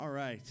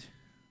right.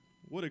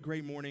 What a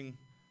great morning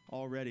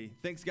already.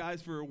 Thanks, guys,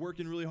 for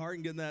working really hard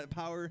and getting that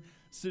power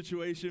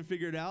situation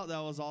figured out. That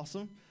was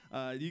awesome.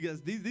 You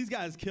guys, these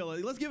guys kill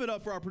it. Let's give it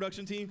up for our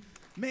production team.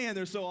 Man,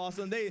 they're so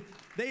awesome.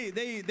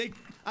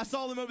 I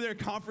saw them over there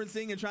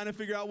conferencing and trying to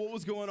figure out what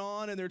was going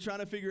on, and they're trying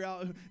to figure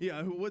out,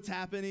 what's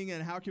happening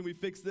and how can we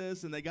fix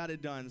this, and they got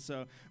it done.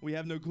 So we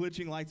have no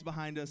glitching lights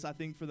behind us. I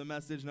think for the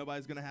message,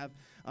 nobody's going to have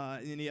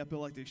any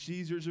epileptic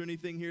seizures or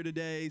anything here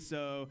today,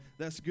 so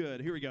that's good.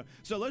 Here we go.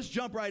 So let's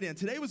jump right in.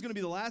 Today was going to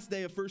be the last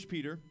day of 1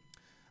 Peter.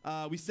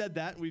 We said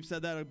that. We've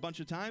said that a bunch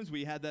of times.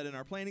 We had that in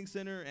our planning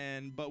center,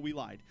 but we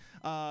lied.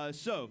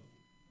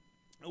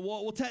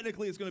 Well,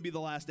 technically, it's going to be the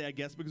last day, I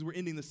guess, because we're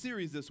ending the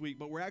series this week,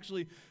 but we're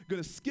actually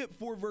going to skip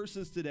 4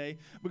 verses today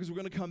because we're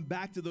going to come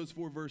back to those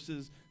 4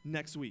 verses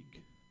next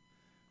week.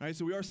 All right,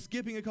 so we are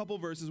skipping a couple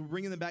verses. We're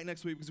bringing them back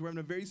next week because we're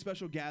having a very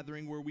special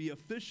gathering where we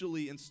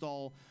officially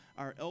install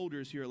our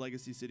elders here at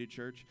Legacy City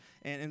Church.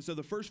 And so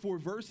the first 4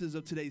 verses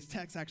of today's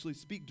text actually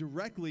speak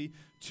directly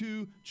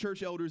to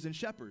church elders and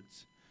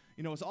shepherds.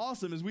 You know, what's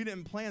awesome is we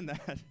didn't plan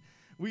that.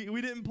 We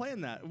didn't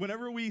plan that.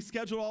 Whenever we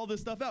scheduled all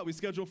this stuff out, we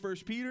scheduled 1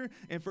 Peter,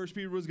 and 1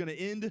 Peter was going to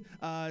end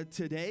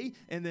today.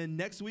 And then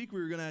next week, we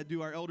were going to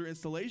do our elder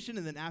installation.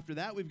 And then after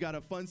that, we've got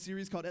a fun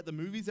series called At the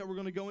Movies that we're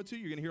going to go into.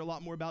 You're going to hear a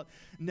lot more about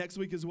next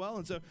week as well.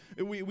 And so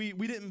we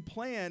didn't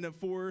plan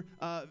for,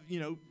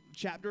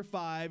 chapter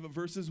 5,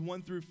 verses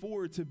 1 through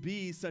 4 to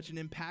be such an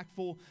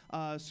impactful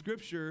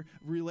scripture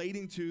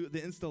relating to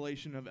the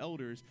installation of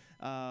elders.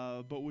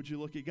 But would you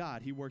look at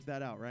God? He worked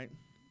that out, right?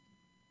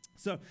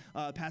 So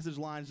passage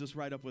lines just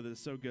right up with it.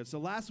 It's so good. So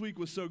last week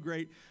was so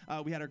great.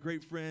 We had our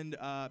great friend,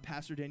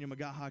 Pastor Daniel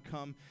Magaha,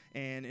 come,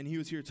 and he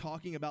was here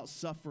talking about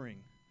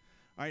suffering.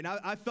 All right, now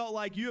I felt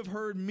like you have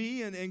heard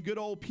me and good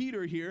old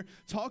Peter here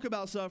talk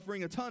about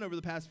suffering a ton over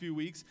the past few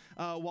weeks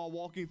while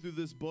walking through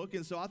this book.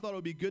 And so I thought it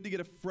would be good to get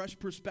a fresh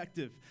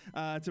perspective,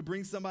 to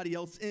bring somebody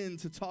else in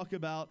to talk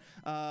about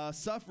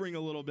suffering a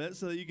little bit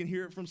so that you can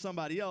hear it from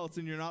somebody else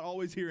and you're not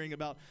always hearing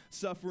about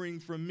suffering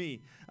from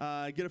me.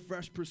 Get a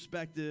fresh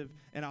perspective,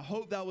 and I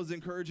hope that was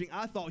encouraging.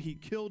 I thought he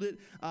killed it.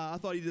 I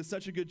thought he did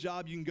such a good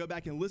job. You can go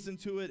back and listen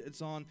to it.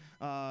 It's on,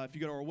 if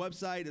you go to our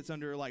website, it's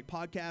under like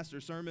podcasts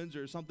or sermons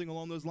or something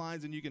along those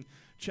lines, and you can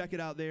check it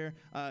out there.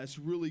 It's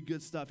really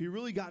good stuff. He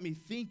really got me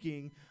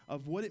thinking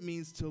of what it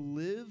means to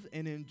live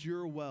and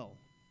endure well,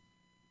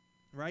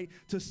 right?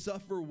 To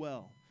suffer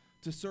well,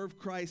 to serve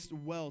Christ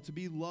well, to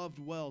be loved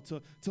well,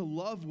 to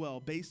love well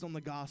based on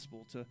the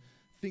gospel, to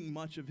think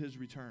much of his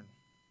return.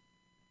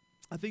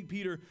 I think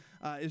Peter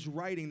is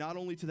writing not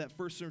only to that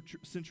first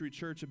century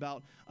church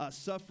about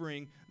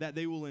suffering that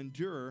they will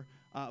endure,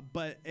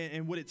 but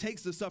what it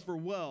takes to suffer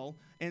well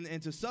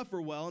and to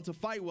suffer well and to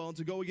fight well and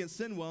to go against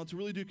sin well and to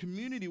really do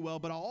community well.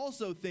 But I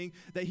also think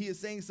that he is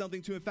saying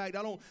something to, in fact,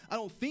 I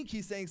don't think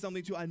he's saying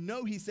something to, I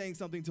know he's saying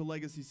something to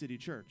Legacy City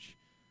Church.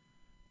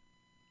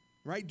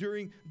 Right?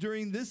 During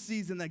this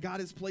season that God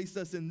has placed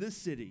us in this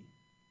city.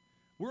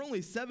 We're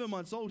only 7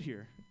 months old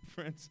here,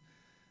 friends.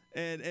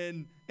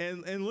 And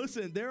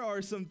listen, there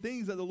are some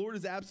things that the Lord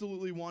is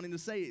absolutely wanting to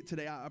say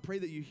today. I pray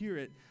that you hear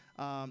it.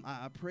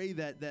 I pray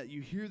that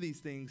you hear these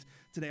things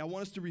today. I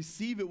want us to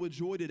receive it with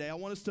joy today. I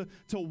want us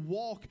to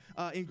walk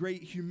in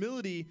great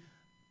humility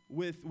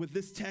with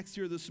this text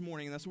here this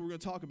morning. And that's what we're going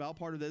to talk about.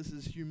 Part of this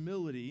is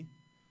humility.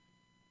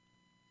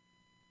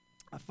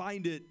 I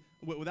find it,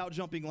 without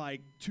jumping like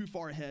too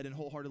far ahead and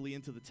wholeheartedly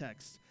into the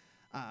text,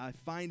 I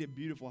find it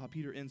beautiful how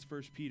Peter ends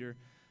 1 Peter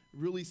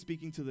really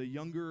speaking to the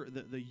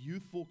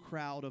youthful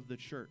crowd of the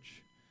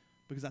church,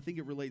 because I think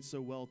it relates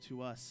so well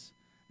to us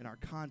in our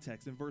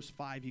context. In verse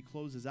 5, he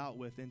closes out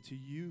with, "And to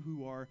you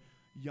who are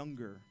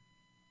younger."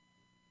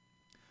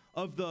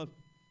 Of the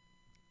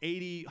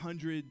 80,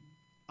 100,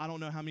 I don't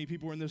know how many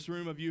people are in this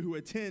room of you who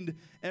attend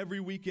every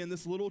weekend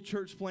this little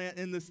church plant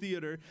in this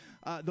theater,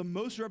 the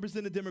most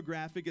represented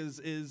demographic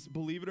is,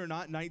 believe it or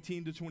not,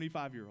 19 to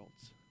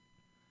 25-year-olds.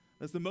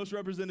 That's the most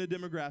represented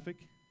demographic.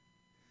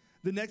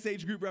 The next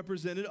age group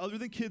represented, other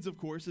than kids, of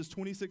course, is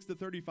 26 to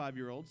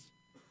 35-year-olds.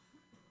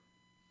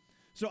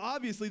 So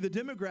obviously, the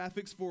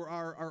demographics for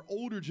our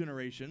older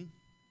generation,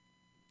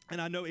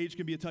 and I know age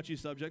can be a touchy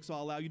subject, so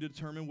I'll allow you to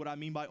determine what I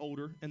mean by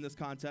older in this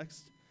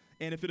context.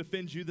 And if it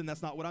offends you, then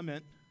that's not what I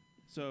meant.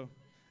 So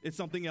it's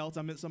something else.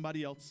 I meant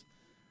somebody else.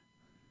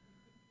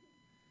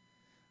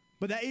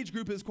 But that age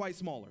group is quite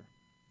smaller.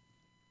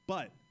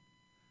 But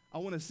I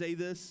want to say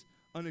this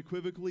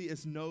unequivocally,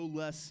 it's no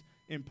less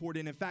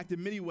important. In fact,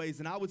 in many ways,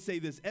 and I would say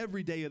this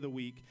every day of the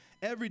week,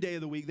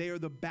 they are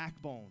the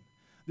backbone.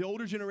 The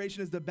older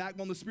generation is the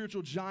backbone, the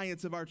spiritual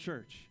giants of our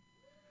church.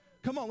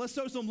 Come on, let's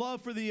show some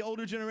love for the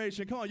older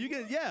generation. Come on, you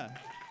get, yeah.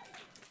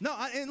 No,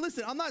 and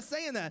listen, I'm not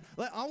saying that.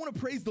 I want to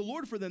praise the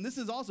Lord for them. This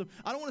is awesome.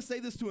 I don't want to say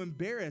this to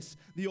embarrass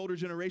the older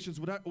generations,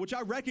 which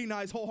I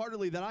recognize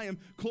wholeheartedly that I am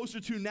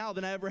closer to now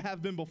than I ever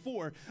have been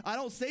before. I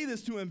don't say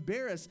this to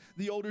embarrass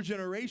the older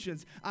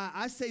generations.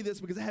 I say this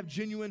because I have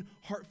genuine,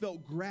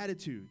 heartfelt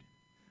gratitude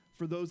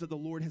for those that the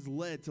Lord has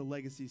led to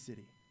Legacy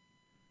City.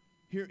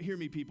 Hear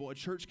me, people. A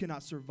church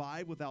cannot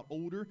survive without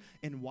older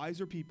and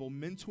wiser people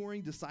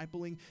mentoring,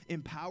 discipling,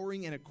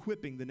 empowering, and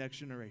equipping the next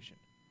generation.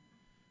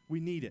 We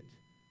need it.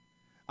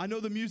 I know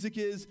the music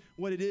is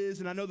what it is,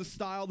 and I know the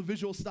style, the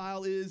visual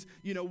style is,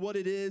 what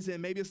it is,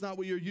 and maybe it's not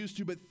what you're used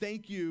to, but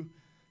thank you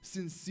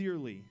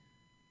sincerely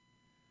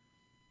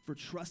for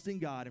trusting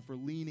God and for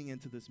leaning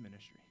into this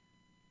ministry.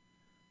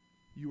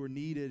 You are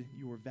needed,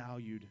 you are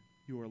valued,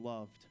 you are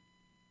loved.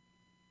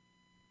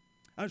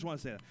 I just want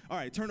to say that. All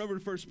right, turn over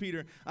to 1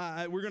 Peter.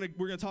 We're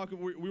gonna talk.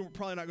 We're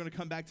probably not going to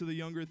come back to the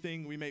younger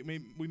thing.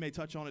 We may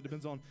touch on it.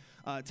 Depends on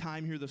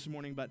time here this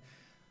morning, but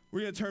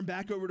we're going to turn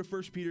back over to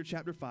 1 Peter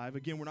chapter 5.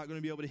 Again, we're not going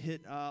to be able to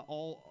hit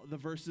all the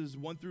verses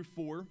 1 through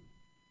 4.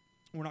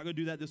 We're not going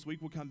to do that this week.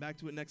 We'll come back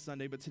to it next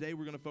Sunday. But today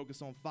we're going to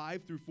focus on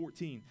 5 through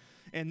 14.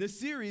 And this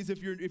series,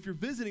 if you're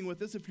visiting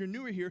with us, if you're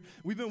newer here,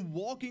 we've been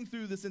walking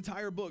through this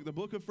entire book, the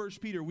book of 1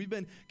 Peter. We've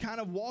been kind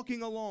of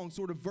walking along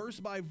sort of verse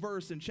by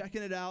verse and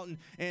checking it out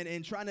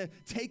and trying to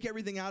take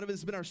everything out of it.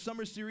 It's been our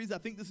summer series. I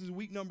think this is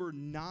week number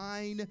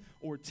 9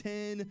 or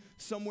 10,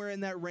 somewhere in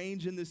that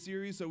range in this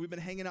series. So we've been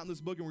hanging out in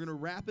this book, and we're going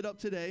to wrap it up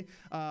today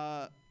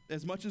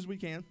as much as we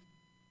can.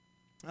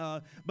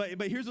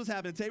 But here's what's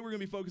happening. Today we're going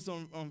to be focused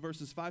on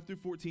verses 5 through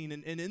 14.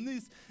 And in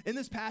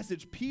this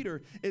passage,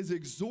 Peter is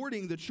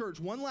exhorting the church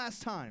one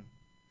last time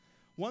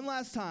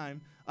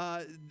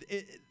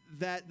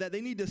that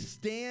they need to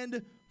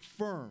stand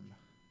firm,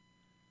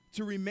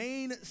 to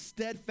remain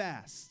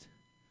steadfast.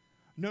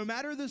 No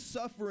matter the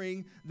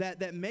suffering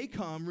that may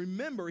come,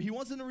 remember, he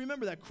wants them to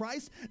remember that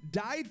Christ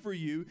died for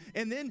you,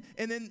 and then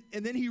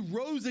he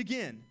rose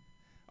again.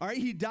 All right,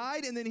 he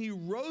died and then he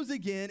rose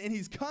again, and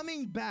he's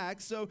coming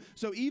back. So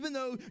even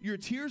though your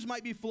tears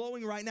might be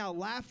flowing right now,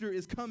 laughter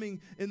is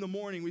coming in the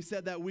morning. We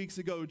said that weeks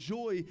ago.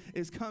 Joy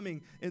is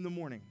coming in the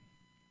morning.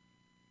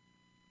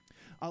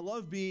 I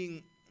love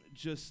being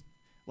just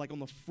like on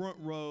the front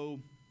row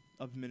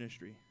of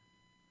ministry.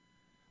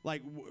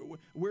 Like,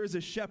 where as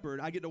a shepherd,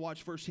 I get to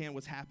watch firsthand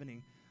what's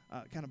happening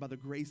kind of by the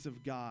grace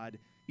of God,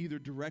 either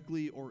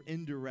directly or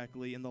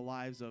indirectly in the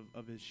lives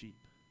of his sheep.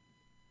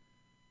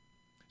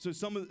 So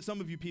some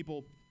of you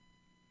people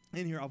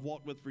in here I've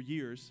walked with for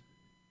years.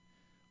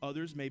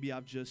 Others maybe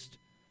I've just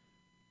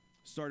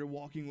started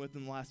walking with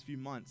in the last few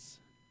months.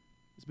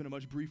 It's been a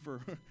much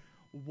briefer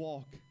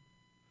walk.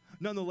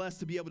 Nonetheless,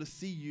 to be able to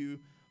see you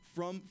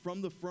from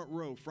the front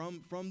row,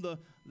 from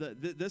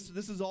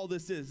this is all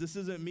this is. This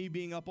isn't me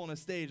being up on a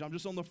stage. I'm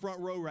just on the front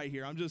row right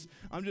here. I'm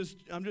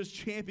just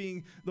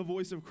championing the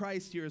voice of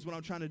Christ here is what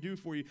I'm trying to do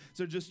for you.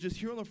 So just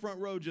here on the front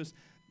row, just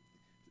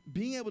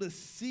being able to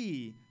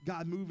see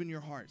God move in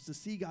your hearts, to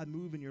see God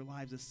move in your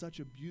lives is such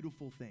a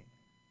beautiful thing.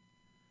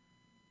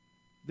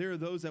 There are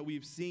those that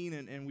we've seen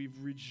and we've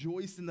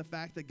rejoiced in the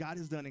fact that God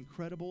has done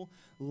incredible,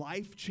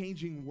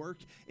 life-changing work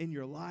in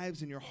your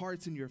lives, in your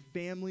hearts, in your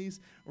families,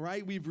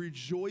 right? We've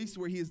rejoiced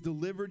where he has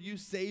delivered you,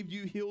 saved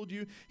you, healed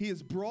you. He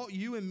has brought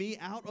you and me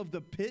out of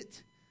the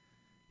pit.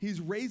 He's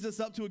raised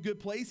us up to a good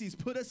place. He's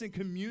put us in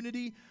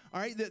community.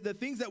 All right, the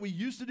things that we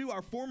used to do,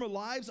 our former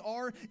lives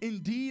are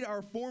indeed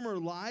our former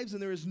lives,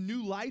 and there is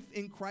new life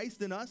in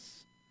Christ in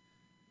us.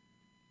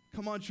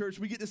 Come on, church.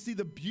 We get to see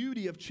the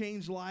beauty of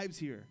changed lives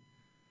here.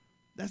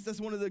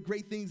 That's one of the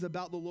great things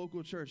about the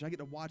local church. I get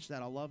to watch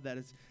that. I love that.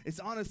 It's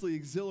honestly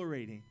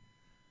exhilarating.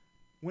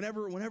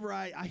 Whenever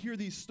I hear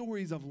these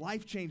stories of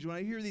life change, when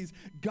I hear these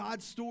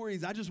God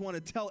stories, I just want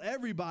to tell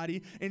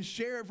everybody and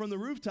share it from the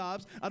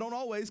rooftops. I don't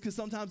always, because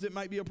sometimes it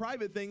might be a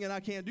private thing and I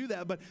can't do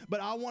that. But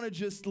I want to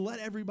just let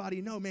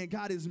everybody know, man,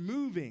 God is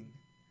moving.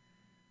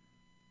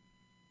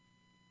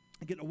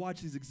 I get to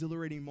watch these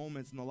exhilarating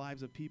moments in the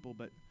lives of people,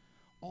 but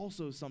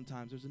also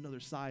sometimes there's another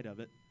side of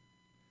it.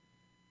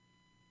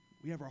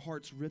 We have our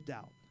hearts ripped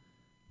out.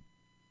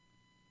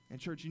 And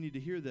church, you need to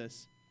hear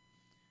this.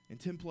 In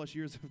 10 plus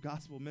years of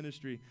gospel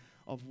ministry,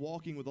 of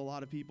walking with a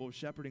lot of people, of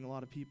shepherding a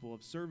lot of people,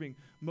 of serving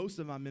most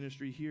of my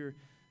ministry here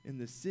in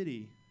the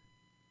city,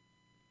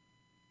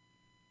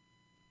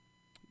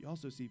 you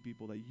also see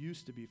people that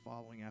used to be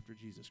following after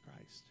Jesus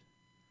Christ.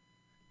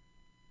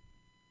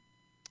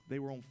 They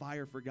were on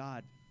fire for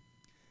God.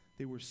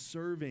 They were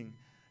serving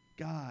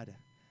God.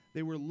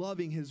 They were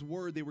loving his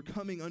word. They were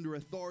coming under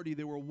authority.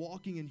 They were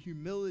walking in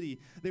humility.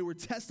 They were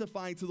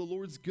testifying to the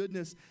Lord's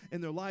goodness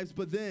in their lives.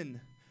 But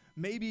then,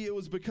 maybe it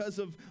was because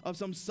of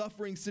some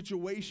suffering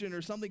situation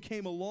or something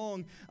came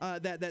along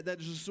that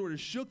just sort of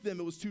shook them.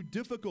 It was too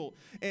difficult.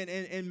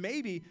 And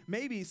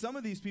maybe some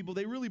of these people,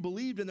 they really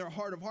believed in their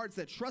heart of hearts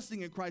that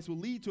trusting in Christ will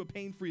lead to a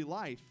pain-free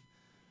life.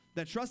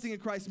 That trusting in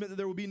Christ meant that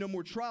there would be no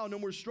more trial, no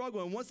more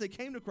struggle. And once they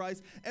came to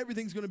Christ,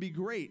 everything's going to be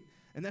great.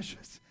 And that's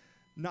just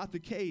not the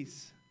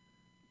case.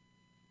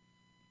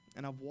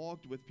 And I've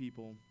walked with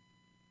people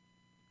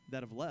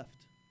that have left.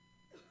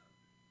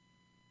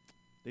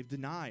 They've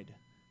denied.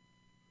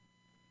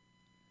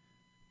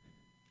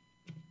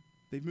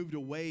 They've moved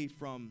away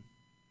from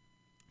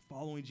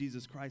following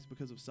Jesus Christ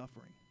because of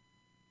suffering.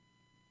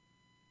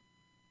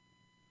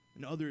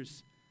 And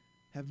others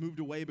have moved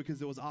away because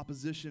there was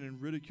opposition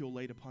and ridicule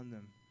laid upon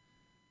them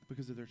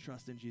because of their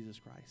trust in Jesus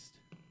Christ.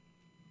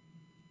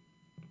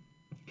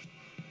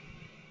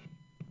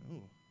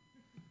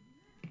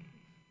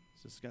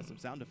 Just got some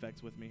sound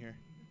effects with me here.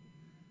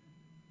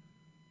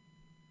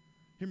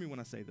 Hear me when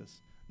I say this.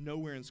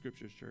 Nowhere in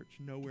Scripture's church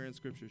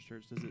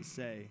does it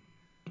say,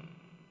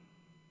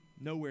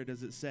 nowhere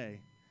does it say,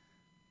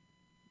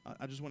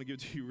 I just want to give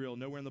it to you real,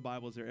 nowhere in the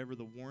Bible is there ever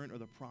the warrant or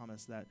the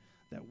promise that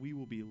we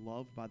will be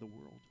loved by the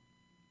world.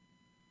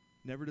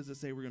 Never does it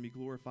say we're going to be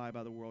glorified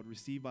by the world,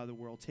 received by the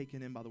world,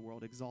 taken in by the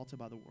world, exalted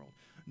by the world.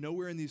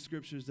 Nowhere in these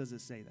scriptures does it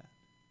say that.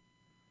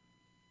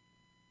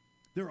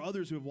 There are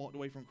others who have walked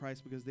away from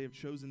Christ because they have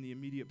chosen the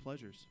immediate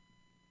pleasures.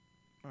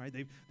 All right,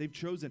 they've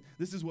chosen,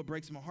 this is what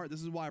breaks my heart.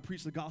 This is why I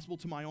preach the gospel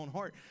to my own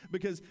heart.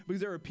 Because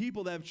there are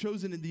people that have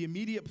chosen the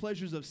immediate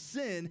pleasures of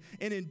sin,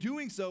 and in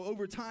doing so,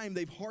 over time,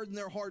 they've hardened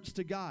their hearts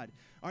to God.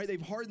 All right, they've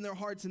hardened their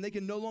hearts, and they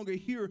can no longer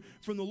hear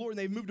from the Lord. And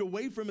they've moved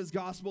away from his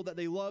gospel that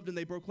they loved and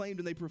they proclaimed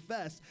and they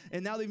professed.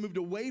 And now they've moved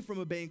away from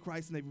obeying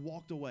Christ, and they've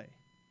walked away.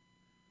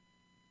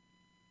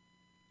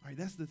 All right,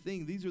 that's the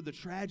thing. These are the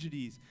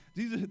tragedies.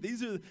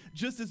 These are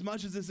just as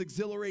much as it's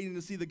exhilarating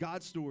to see the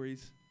God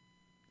stories.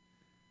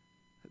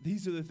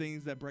 These are the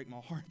things that break my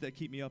heart, that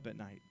keep me up at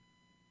night.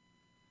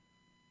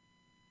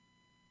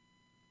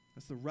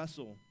 That's the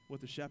wrestle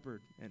with a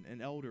shepherd,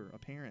 an elder, a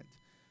parent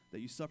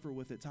that you suffer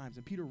with at times.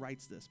 And Peter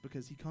writes this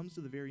because he comes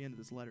to the very end of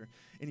this letter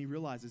and he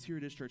realizes, here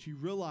it is, church, he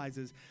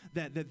realizes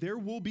that there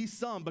will be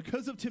some,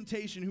 because of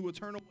temptation, who will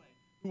turn away,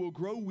 who will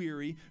grow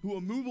weary, who will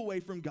move away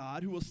from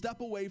God, who will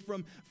step away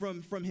from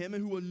him,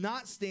 and who will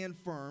not stand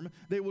firm.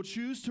 They will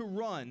choose to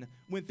run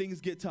when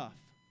things get tough.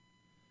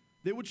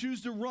 They will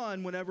choose to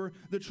run whenever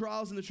the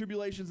trials and the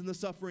tribulations and the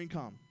suffering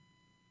come.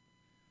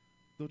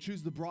 They'll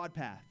choose the broad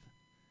path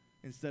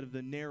instead of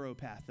the narrow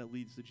path that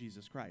leads to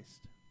Jesus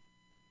Christ.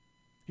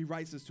 He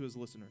writes this to his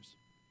listeners.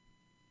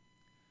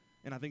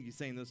 And I think he's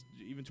saying this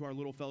even to our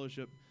little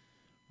fellowship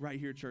right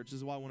here, church. This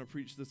is why I want to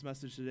preach this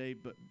message today,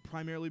 but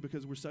primarily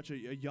because we're such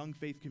a young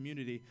faith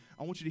community.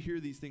 I want you to hear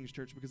these things,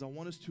 church, because I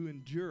want us to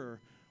endure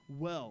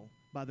well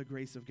by the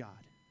grace of God.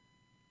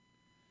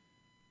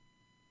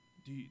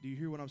 Do you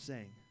hear what I'm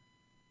saying?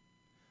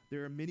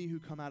 There are many who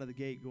come out of the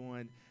gate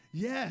going,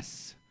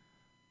 yes,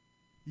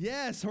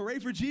 hooray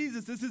for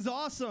Jesus, this is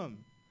awesome.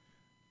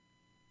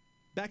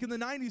 Back in the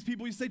 90s,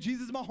 people used to say,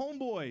 Jesus is my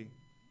homeboy.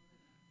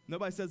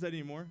 Nobody says that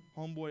anymore.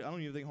 Homeboy, I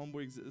don't even think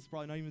homeboy exists. It's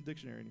probably not even a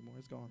dictionary anymore.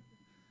 It's gone.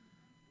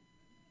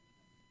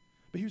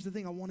 But here's the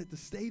thing, I want it to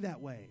stay that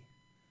way.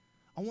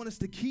 I want us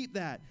to keep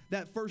that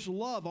first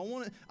love.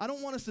 I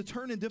don't want us to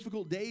turn in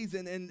difficult days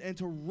and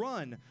to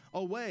run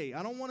away.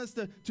 I don't want us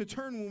to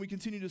turn when we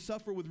continue to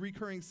suffer with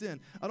recurring sin.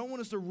 I don't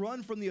want us to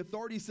run from the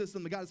authority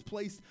system that God has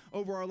placed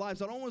over our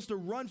lives. I don't want us to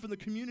run from the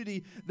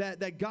community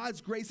that God's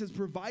grace has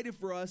provided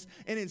for us.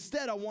 And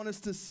instead, I want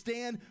us to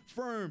stand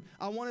firm.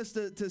 I want us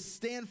to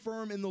stand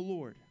firm in the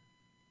Lord.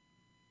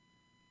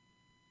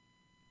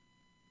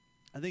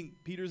 I think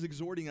Peter's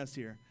exhorting us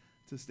here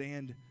to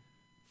stand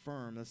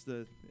firm. That's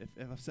if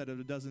I've said it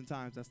a dozen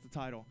times, that's the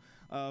title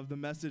of the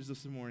message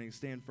this morning,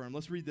 stand firm.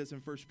 Let's read this in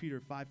 1 Peter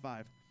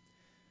 5:5.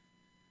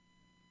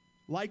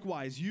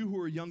 Likewise, you who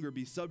are younger,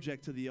 be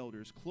subject to the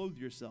elders. Clothe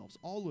yourselves,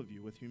 all of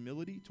you, with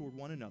humility toward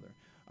one another.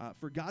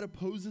 For God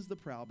opposes the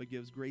proud, but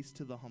gives grace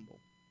to the humble.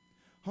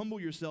 Humble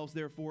yourselves,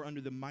 therefore,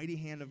 under the mighty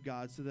hand of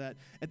God, so that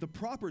at the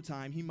proper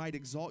time he might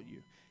exalt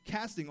you,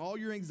 casting all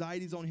your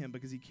anxieties on him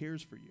because he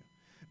cares for you.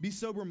 Be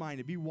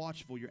sober-minded, be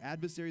watchful. Your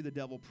adversary, the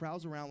devil,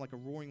 prowls around like a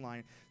roaring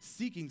lion,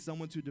 seeking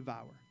someone to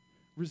devour.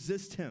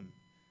 Resist him,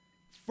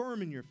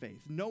 firm in your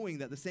faith, knowing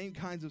that the same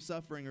kinds of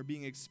suffering are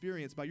being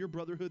experienced by your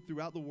brotherhood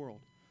throughout the world.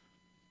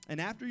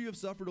 And after you have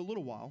suffered a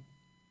little while,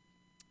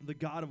 the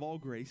God of all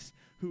grace,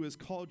 who has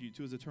called you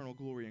to his eternal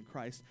glory in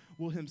Christ,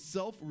 will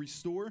himself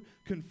restore,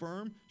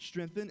 confirm,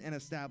 strengthen, and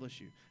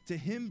establish you. To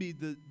him be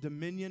the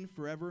dominion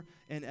forever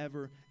and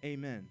ever.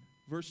 Amen.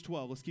 Verse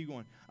 12, let's keep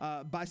going.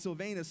 By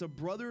Silvanus,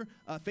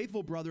 a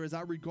faithful brother as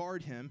I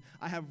regard him,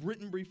 I have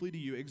written briefly to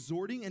you,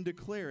 exhorting and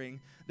declaring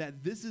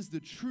that this is the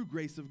true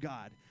grace of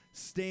God.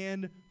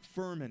 Stand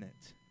firm in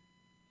it.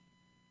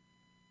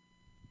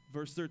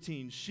 Verse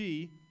 13,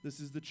 she, this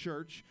is the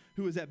church,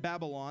 who is at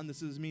Babylon,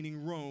 this is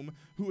meaning Rome,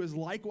 who is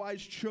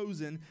likewise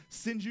chosen,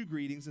 sends you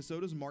greetings, and so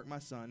does Mark, my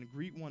son.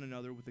 Greet one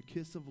another with a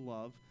kiss of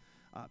love.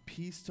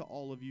 Peace to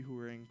all of you who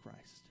are in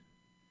Christ.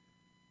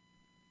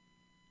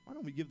 Why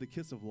don't we give the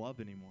kiss of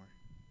love anymore?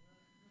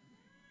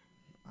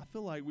 I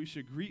feel like we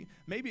should greet.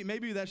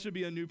 Maybe that should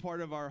be a new part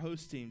of our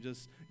host team.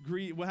 Just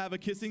greet. We'll have a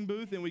kissing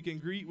booth, and we can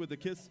greet with a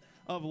kiss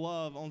of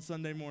love on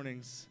Sunday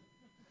mornings.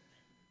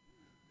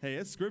 Hey,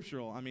 it's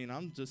scriptural. I mean,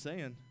 I'm just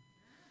saying.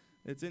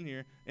 It's in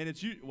here. And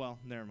it's you. Well,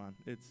 never mind.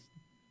 It's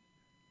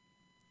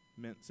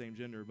meant same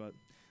gender, but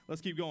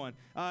let's keep going.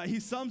 He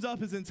sums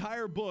up his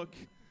entire book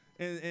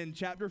in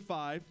chapter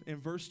 5 in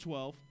verse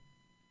 12.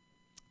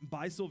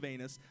 By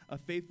Silvanus, a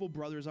faithful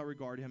brother as I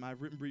regard him,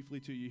 I've written briefly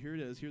to you. Here it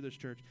is. Hear this,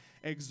 church.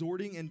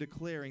 Exhorting and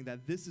declaring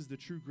that this is the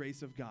true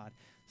grace of God.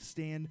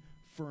 Stand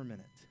firm in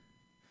it.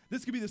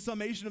 This could be the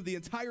summation of the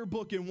entire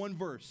book in one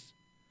verse.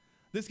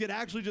 This could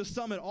actually just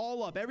sum it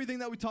all up. Everything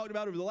that we talked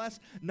about over the last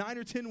 9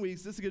 or 10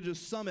 weeks, this could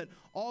just sum it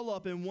all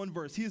up in one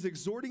verse. He is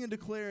exhorting and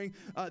declaring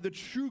the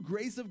true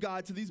grace of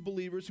God to these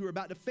believers who are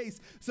about to face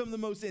some of the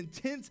most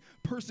intense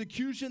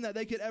persecution that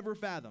they could ever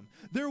fathom.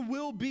 There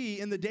will be,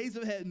 in the days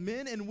ahead,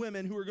 men and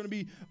women who are going to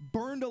be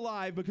burned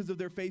alive because of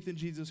their faith in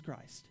Jesus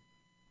Christ.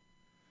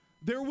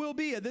 There will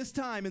be, at this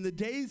time, in the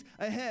days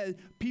ahead,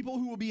 people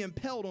who will be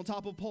impaled on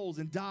top of poles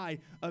and die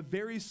a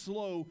very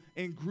slow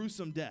and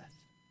gruesome death,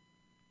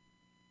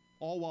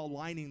 all while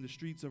lining the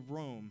streets of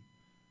Rome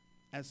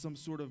as some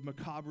sort of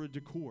macabre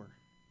decor.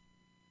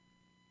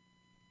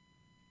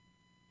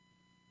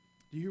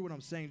 Do you hear what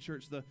I'm saying,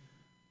 church? The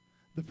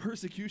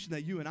persecution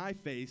that you and I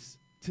face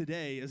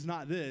today is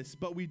not this,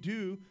 but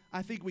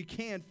I think we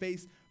can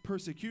face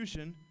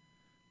persecution.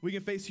 We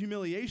can face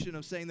humiliation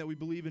of saying that we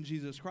believe in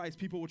Jesus Christ.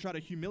 People will try to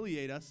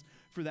humiliate us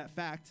for that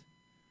fact.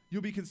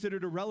 You'll be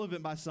considered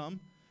irrelevant by some.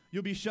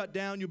 You'll be shut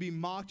down. You'll be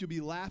mocked. You'll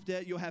be laughed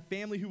at. You'll have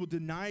family who will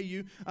deny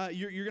you.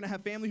 You're going to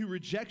have family who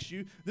rejects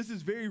you. This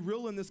is very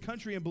real in this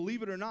country, and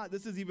believe it or not,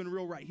 this is even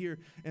real right here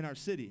in our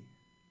city.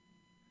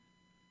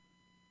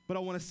 But I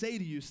want to say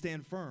to you,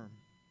 stand firm.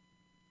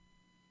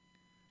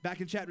 Back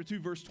in chapter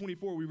 2, verse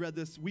 24, we read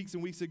this weeks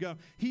and weeks ago.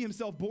 He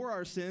himself bore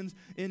our sins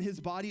in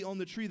his body on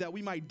the tree that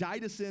we might die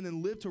to sin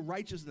and live to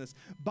righteousness.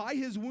 By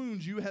his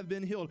wounds you have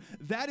been healed.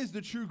 That is the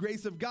true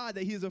grace of God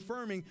that he is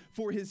affirming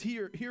for his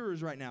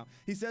hearers right now.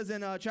 He says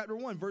in chapter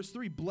 1, verse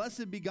 3,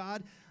 blessed be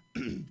God,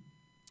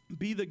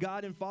 be the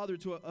God and Father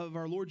of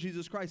our Lord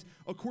Jesus Christ.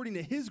 According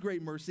to his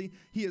great mercy,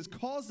 he has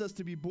caused us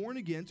to be born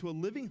again to a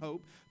living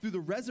hope through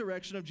the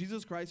resurrection of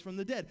Jesus Christ from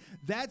the dead.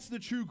 That's the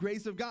true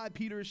grace of God.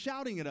 Peter is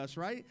shouting at us,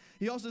 right?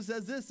 He also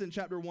says this in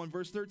chapter 1,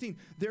 verse 13.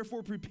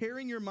 Therefore,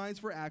 preparing your minds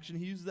for action.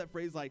 He uses that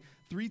phrase like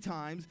 3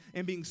 times.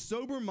 And being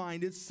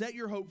sober-minded, set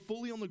your hope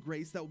fully on the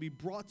grace that will be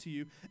brought to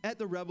you at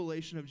the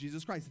revelation of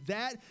Jesus Christ.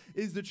 That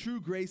is the true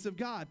grace of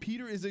God.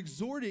 Peter is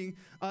exhorting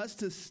us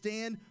to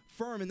stand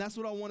firm, and that's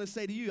what I want to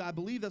say to you. I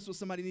believe that's what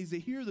somebody needs to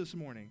hear this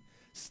morning.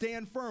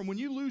 Stand firm. When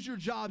you lose your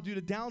job due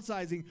to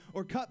downsizing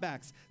or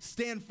cutbacks,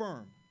 stand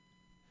firm.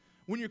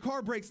 When your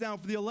car breaks down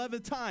for the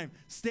 11th time,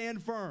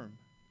 stand firm.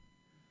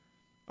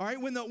 All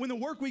right, when the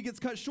work week gets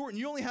cut short and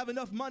you only have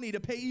enough money to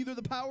pay either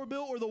the power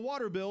bill or the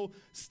water bill,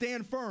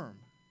 stand firm.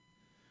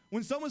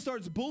 When someone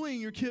starts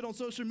bullying your kid on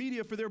social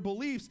media for their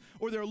beliefs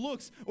or their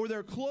looks or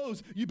their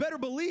clothes, you better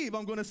believe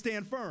I'm going to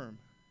stand firm.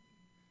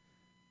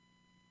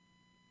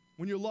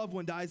 When your loved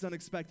one dies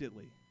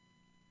unexpectedly,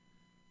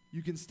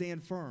 you can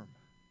stand firm.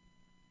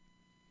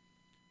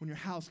 When your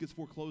house gets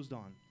foreclosed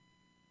on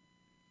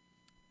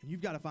and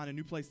you've got to find a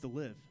new place to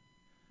live,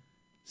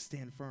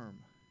 stand firm.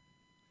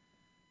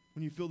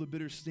 When you feel the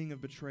bitter sting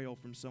of betrayal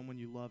from someone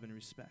you love and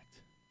respect,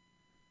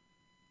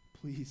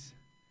 please,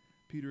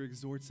 Peter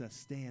exhorts us,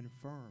 stand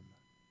firm.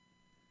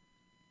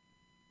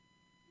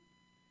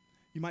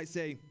 You might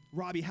say,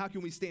 Robbie, how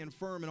can we stand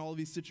firm in all of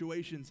these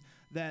situations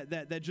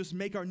that just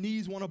make our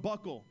knees want to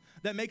buckle,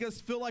 that make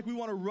us feel like we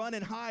want to run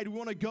and hide, we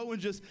want to go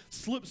and just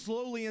slip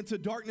slowly into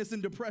darkness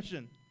and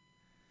depression?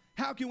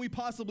 How can we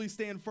possibly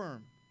stand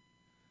firm?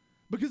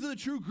 Because of the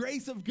true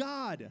grace of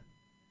God.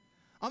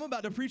 I'm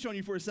about to preach on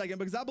you for a second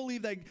because I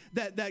believe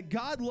that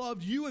God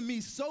loved you and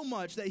me so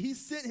much that he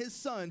sent his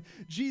son,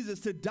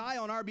 Jesus, to die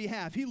on our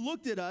behalf. He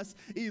looked at us.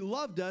 He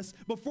loved us.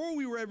 Before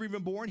we were ever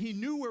even born, he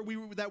knew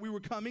that we were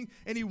coming,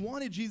 and he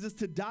wanted Jesus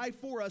to die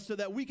for us so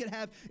that we could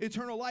have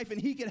eternal life and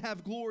he could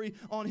have glory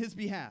on his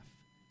behalf.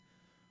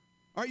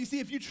 All right, you see,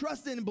 if you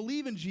trust in and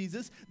believe in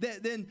Jesus,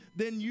 then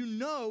you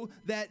know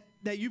that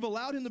you've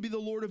allowed him to be the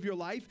Lord of your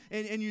life,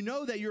 and you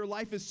know that your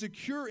life is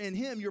secure in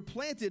him. You're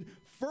planted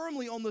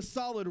firmly on the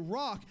solid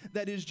rock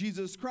that is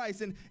Jesus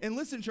Christ. And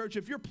listen, church,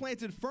 if you're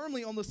planted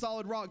firmly on the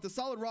solid rock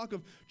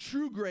of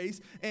true grace,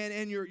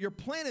 and you're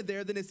planted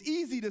there, then it's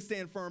easy to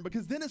stand firm,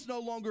 because then it's no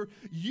longer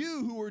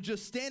you who are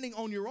just standing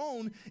on your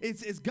own.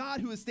 It's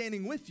God who is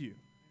standing with you.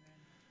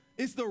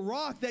 It's the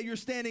rock that you're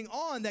standing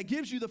on that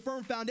gives you the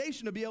firm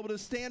foundation to be able to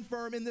stand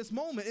firm in this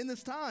moment, in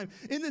this time,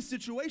 in this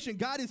situation.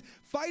 God is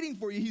fighting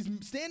for you. He's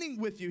standing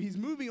with you. He's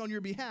moving on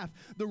your behalf.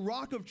 The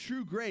rock of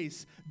true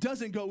grace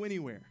doesn't go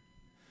anywhere.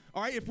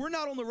 All right, if we're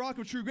not on the rock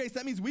of true grace,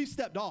 that means we've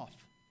stepped off,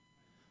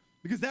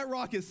 because that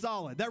rock is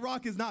solid. That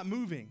rock is not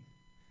moving.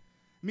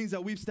 It means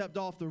that we've stepped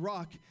off the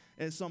rock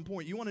at some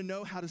point. You want to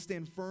know how to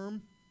stand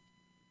firm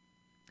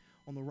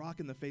on the rock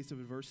in the face of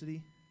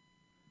adversity?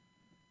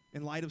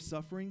 In light of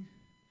suffering?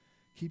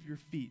 Keep your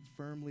feet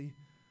firmly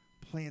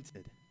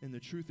planted in the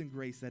truth and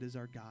grace that is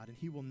our God, and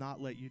he will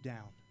not let you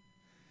down.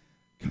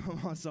 Come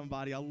on,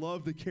 somebody. I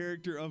love the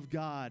character of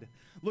God.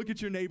 Look at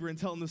your neighbor and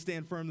tell him to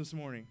stand firm this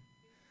morning.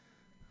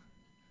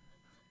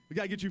 We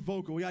got to get you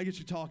vocal. We got to get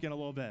you talking a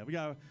little bit. We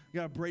got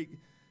to break.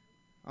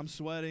 I'm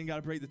sweating. Got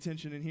to break the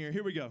tension in here.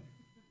 Here we go.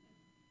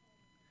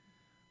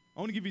 I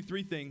want to give you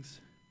 3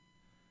 things.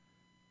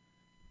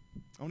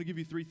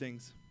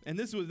 And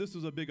this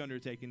was a big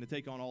undertaking to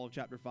take on all of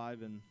chapter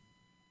 5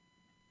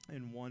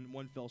 in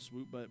one fell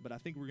swoop, but I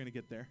think we're going to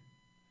get there.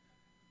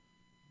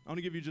 I want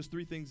to give you just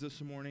three things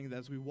this morning that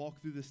as we walk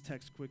through this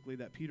text quickly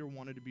that Peter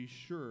wanted to be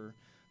sure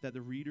that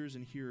the readers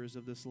and hearers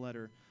of this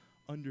letter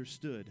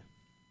understood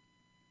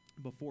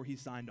before he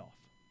signed off.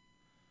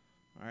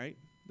 All right?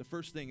 The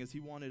first thing is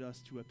he wanted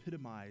us to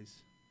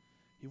epitomize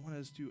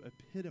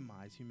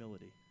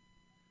humility.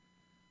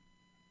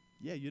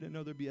 Yeah, you didn't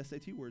know there'd be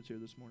SAT words here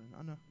this morning.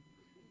 I know.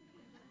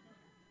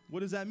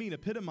 What does that mean?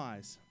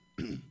 Epitomize.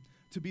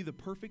 To be the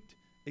perfect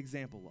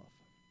example of.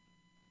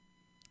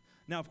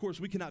 Now, of course,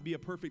 we cannot be a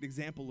perfect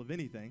example of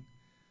anything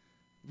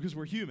because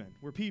we're human.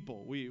 We're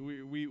people.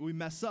 We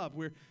mess up.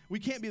 We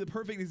can't be the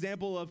perfect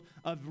example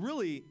of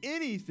really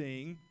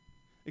anything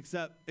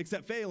except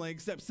failing,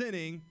 except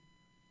sinning.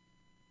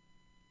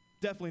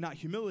 Definitely not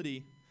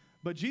humility.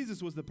 But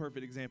Jesus was the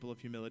perfect example of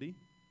humility.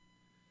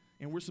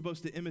 And we're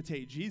supposed to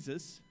imitate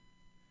Jesus.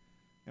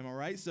 Am I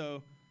right?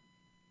 So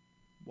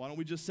why don't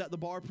we just set the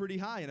bar pretty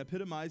high and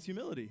epitomize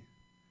humility?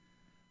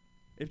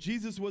 If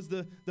Jesus was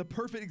the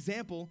perfect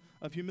example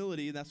of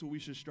humility, that's what we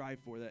should strive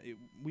for.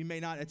 We may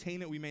not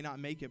attain it, we may not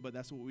make it, but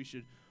that's what we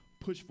should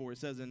push for. It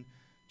says in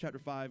chapter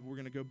 5, we're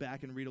going to go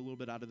back and read a little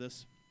bit out of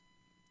this.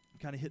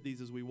 Kind of hit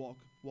these as we walk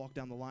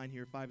down the line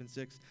here, 5 and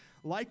 6.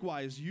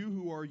 Likewise, you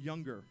who are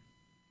younger,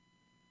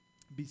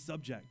 be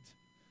subject.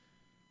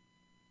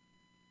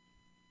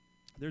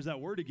 There's that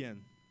word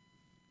again.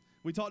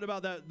 We talked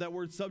about that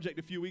word subject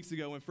a few weeks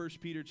ago in 1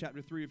 Peter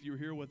chapter 3, if you were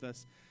here with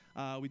us.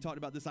 We talked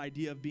about this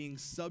idea of being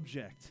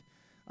subject.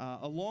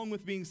 Along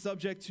with being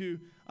subject to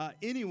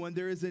anyone,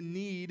 there is a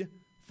need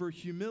for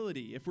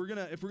humility. If we're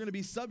gonna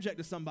be subject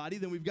to somebody,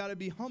 then we've got to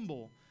be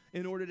humble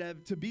in order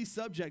to be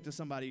subject to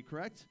somebody,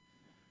 correct?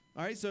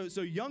 All right,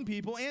 so young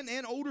people and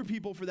older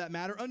people for that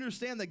matter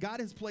understand that God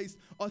has placed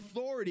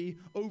authority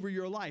over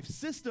your life,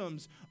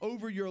 systems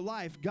over your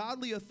life,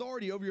 godly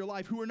authority over your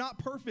life, who are not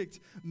perfect,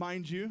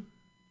 mind you.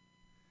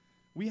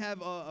 We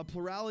have a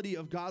plurality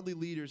of godly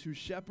leaders who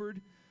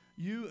shepherd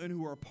you and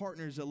who are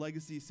partners at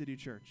Legacy City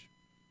Church.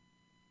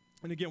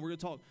 And again, we're going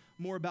to talk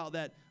more about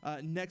that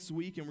next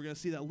week, and we're going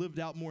to see that lived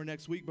out more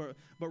next week. But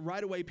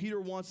right away, Peter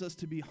wants us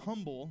to be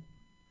humble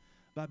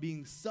by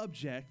being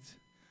subject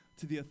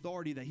to the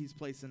authority that he's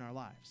placed in our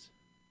lives.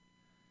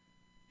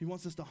 He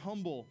wants us to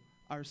humble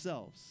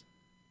ourselves.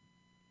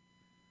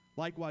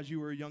 Likewise, you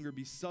who are younger,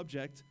 be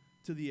subject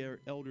to the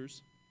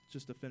elders.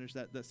 Just to finish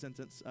that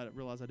sentence, I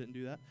realized I didn't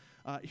do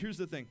that. Here's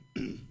the thing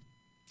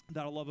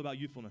that I love about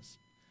youthfulness.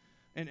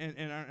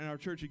 And our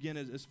church, again,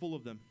 is full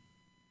of them.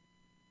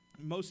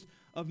 Most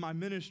of my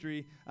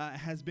ministry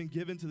has been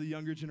given to the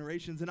younger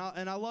generations, and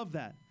I love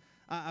that.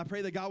 I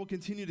pray that God will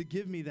continue to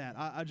give me that.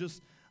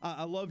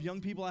 I love young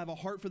people. I have a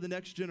heart for the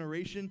next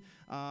generation.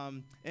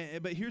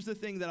 But here's the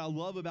thing that I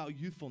love about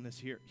youthfulness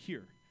here.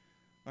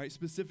 All right,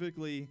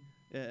 specifically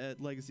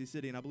at Legacy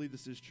City, and I believe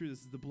this is true.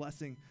 This is the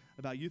blessing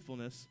about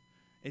youthfulness.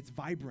 It's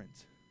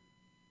vibrant.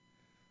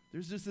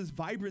 There's just this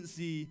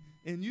vibrancy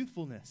in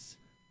youthfulness,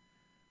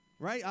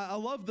 right? I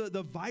love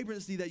the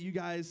vibrancy that you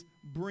guys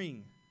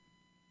bring.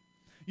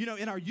 You know,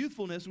 in our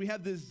youthfulness, we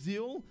have this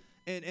zeal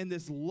and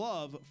this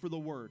love for the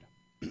word.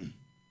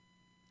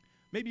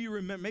 Maybe you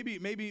remember.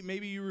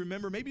 Maybe you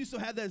remember. Maybe you still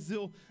have that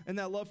zeal and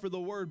that love for the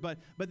word. But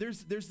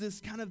there's this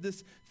kind of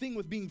this thing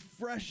with being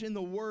fresh in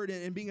the word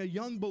and being a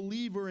young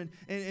believer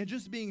and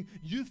just being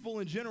youthful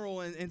in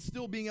general and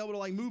still being able to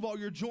like move all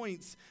your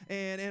joints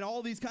and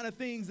all these kind of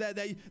things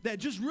that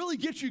just really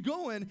get you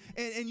going.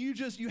 And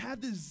you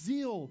have this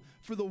zeal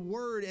for the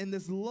word and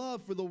this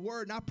love for the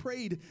word. And I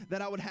prayed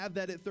that I would have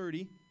that at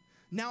 30.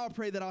 Now I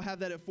pray that I'll have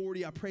that at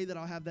 40. I pray that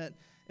I'll have that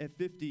at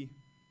 50.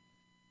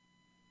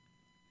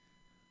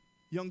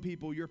 Young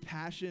people, your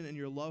passion and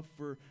your love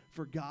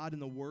for God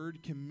and the Word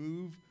can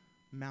move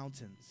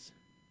mountains.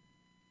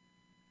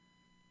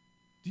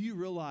 Do you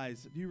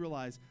realize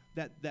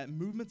that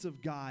movements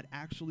of God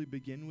actually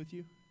begin with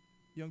you,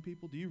 young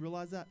people? Do you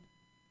realize that?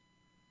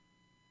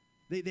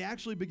 They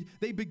actually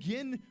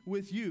begin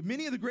with you.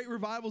 Many of the great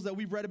revivals that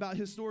we've read about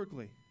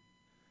historically,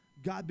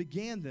 God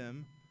began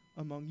them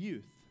among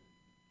youth.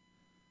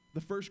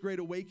 The first great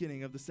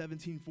awakening of the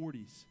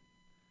 1740s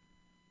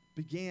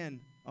began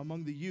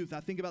among the youth. I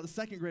think about the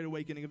second great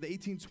awakening of the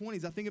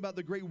 1820s. I think about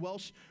the great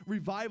Welsh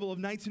revival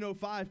of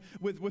 1905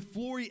 with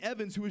Florrie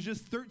Evans, who was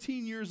just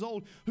 13 years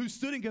old, who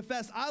stood and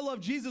confessed, "I love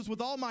Jesus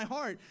with all my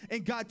heart."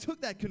 And God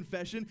took that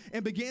confession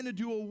and began to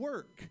do a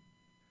work.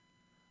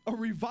 A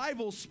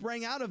revival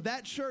sprang out of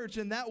that church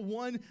and that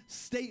one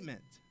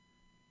statement.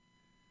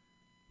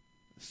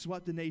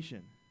 Swept the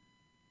nation.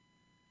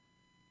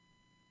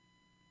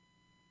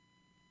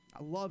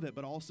 I love it,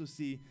 but also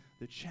see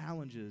the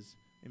challenges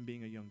in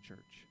being a young church.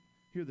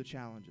 Here are the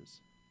challenges.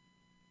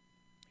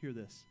 Hear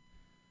this.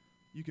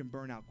 You can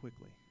burn out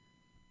quickly.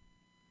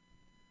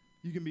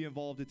 You can be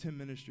involved in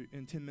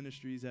 10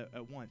 ministries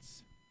at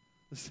once.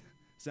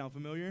 Sound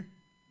familiar?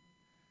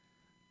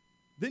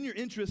 Then your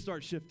interests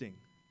start shifting.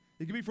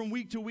 It can be from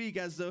week to week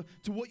as to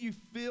what you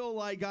feel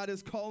like God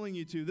is calling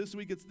you to. This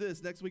week it's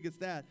this, next week it's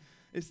that.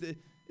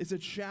 It's a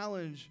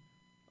challenge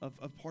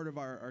of part of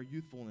our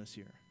youthfulness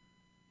here.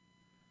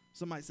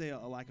 Some might say a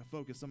lack of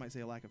focus. Some might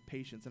say a lack of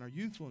patience. In our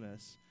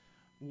youthfulness,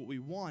 What we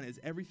want is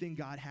everything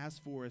God has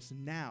for us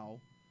now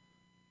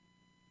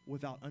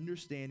without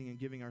understanding and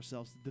giving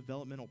ourselves the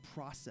developmental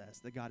process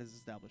that God has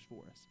established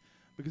for us.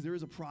 Because there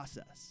is a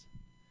process.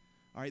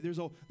 All right, there's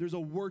a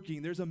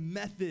working, there's a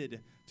method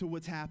to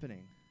what's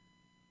happening.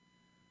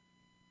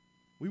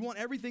 We want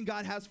everything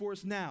God has for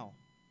us now.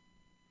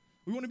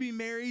 We want to be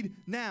married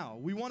now.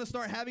 We want to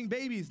start having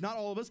babies, not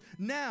all of us,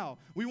 now.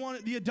 We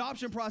want the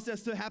adoption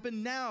process to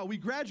happen now. We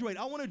graduate.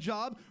 I want a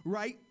job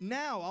right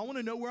now. I want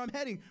to know where I'm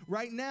heading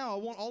right now. I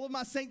want all of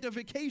my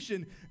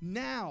sanctification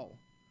now.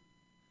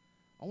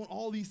 I want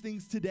all these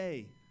things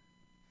today.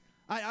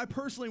 I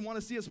personally want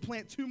to see us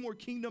plant 2 more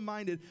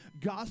kingdom-minded,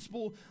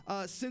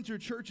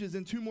 gospel-centered churches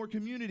in 2 more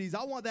communities.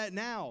 I want that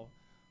now.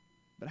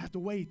 But I have to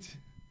wait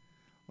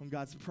on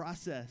God's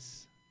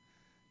process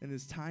and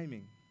his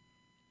timing.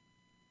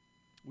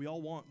 We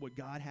all want what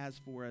God has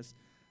for us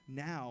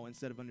now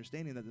instead of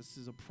understanding that this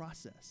is a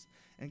process.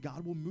 And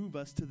God will move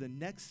us to the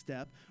next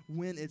step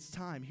when it's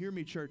time. Hear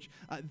me, church.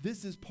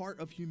 This is part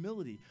of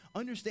humility.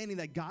 Understanding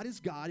that God is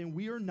God and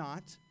we are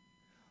not.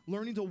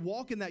 Learning to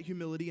walk in that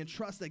humility and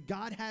trust that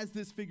God has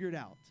this figured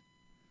out.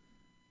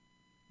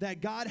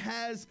 That God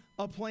has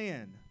a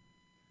plan.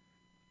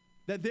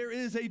 That there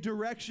is a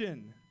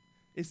direction.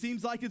 It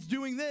seems like it's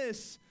doing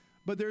this,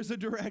 but there's a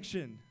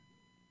direction.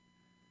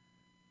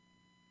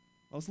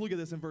 Let's look at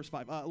this in verse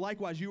 5.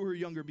 Likewise, you who are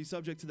younger, be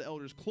subject to the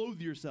elders.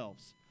 Clothe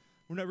yourselves.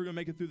 We're never going to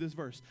make it through this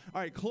verse.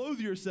 All right, clothe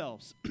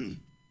yourselves.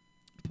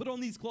 Put on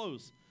these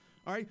clothes.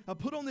 All right,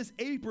 put on this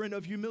apron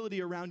of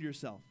humility around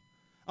yourself.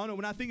 I don't know,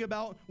 when I think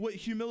about what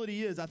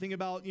humility is, I think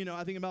about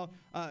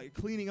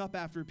cleaning up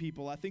after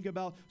people. I think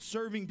about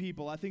serving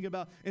people. I think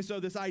about, and so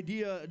this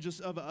idea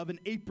just of an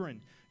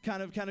apron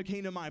kind of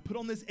came to mind. Put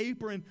on this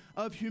apron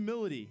of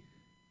humility.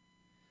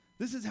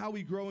 This is how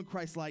we grow in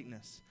Christ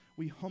likeness.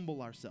 We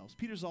humble ourselves.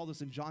 Peter saw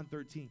this in John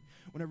 13.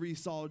 Whenever he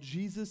saw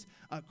Jesus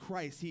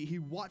Christ, he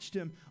watched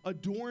him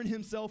adorn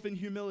himself in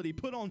humility,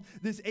 put on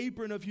this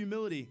apron of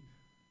humility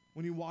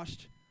when he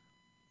washed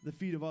the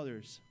feet of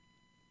others.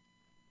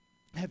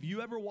 Have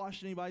you ever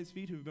washed anybody's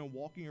feet who've been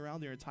walking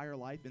around their entire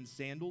life in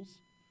sandals?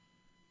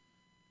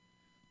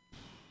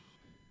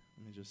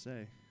 Let me just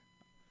say,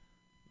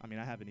 I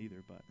haven't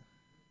either, but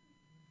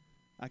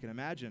I can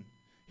imagine.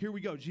 Here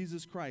we go,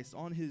 Jesus Christ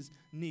on his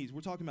knees.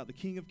 We're talking about the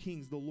King of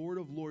Kings, the Lord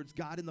of Lords,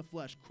 God in the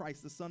flesh,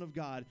 Christ, the Son of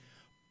God,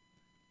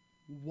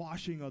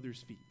 washing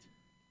others' feet.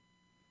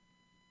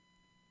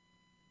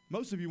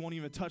 Most of you won't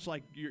even touch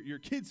like your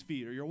kids'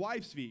 feet or your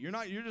wife's feet.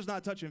 You're just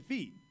not touching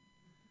feet.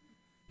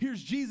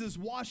 Here's Jesus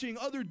washing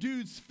other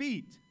dudes'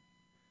 feet.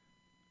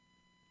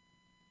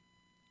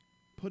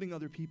 Putting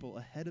other people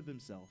ahead of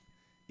himself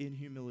in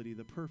humility,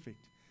 the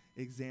perfect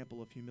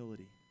example of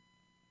humility.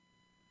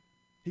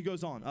 He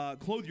goes on,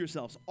 clothe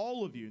yourselves,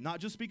 all of you,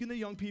 not just speaking to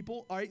young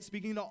people, all right,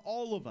 speaking to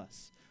all of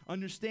us.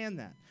 Understand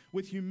that.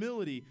 With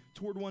humility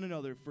toward one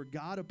another, for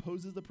God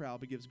opposes the proud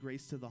but gives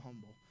grace to the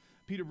humble.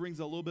 Peter brings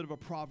a little bit of a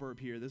proverb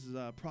here. This is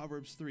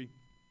Proverbs 3.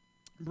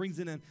 Brings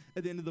it in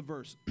at the end of the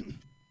verse.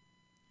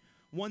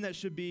 One that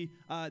should be,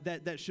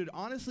 that should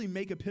honestly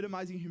make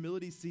epitomizing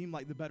humility seem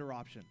like the better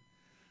option.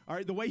 All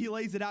right, the way he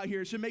lays it out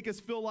here, it should make us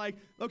feel like,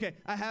 okay,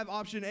 I have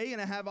option A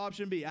and I have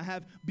option B. I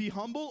have be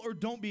humble or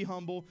don't be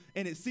humble,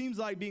 and it seems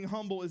like being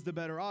humble is the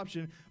better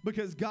option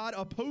because God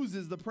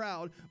opposes the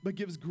proud but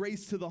gives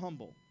grace to the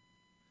humble.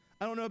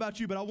 I don't know about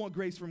you, but I want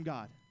grace from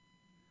God.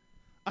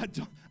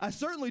 I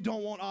certainly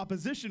don't want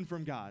opposition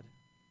from God.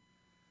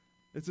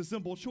 It's a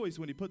simple choice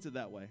when he puts it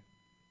that way.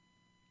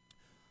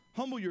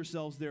 Humble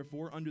yourselves,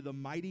 therefore, under the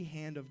mighty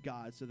hand of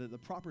God so that at the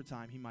proper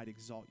time he might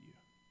exalt you.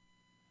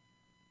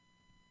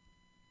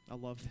 I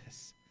love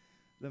this.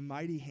 The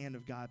mighty hand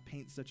of God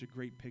paints such a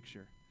great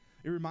picture.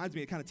 It reminds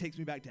me, it kind of takes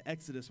me back to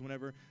Exodus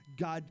whenever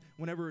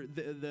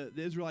the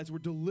Israelites were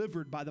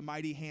delivered by the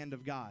mighty hand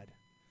of God.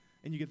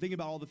 And you can think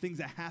about all the things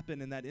that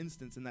happened in that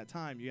instance, in that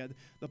time. You had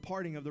the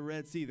parting of the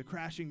Red Sea, the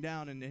crashing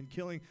down and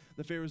killing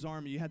the Pharaoh's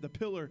army. You had the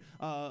pillar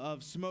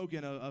of smoke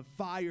and of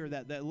fire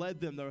that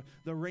led them,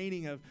 the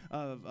raining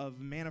of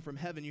manna from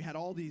heaven. You had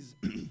all these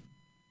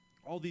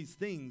all these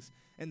things,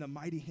 and the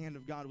mighty hand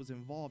of God was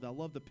involved. I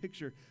love the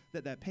picture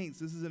that paints.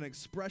 This is an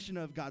expression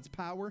of God's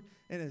power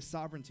and his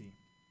sovereignty.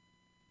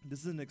 This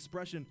is an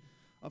expression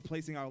of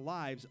placing our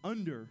lives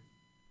under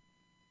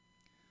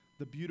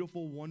the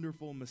beautiful,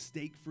 wonderful,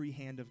 mistake-free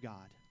hand of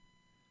God.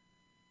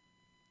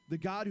 The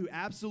God who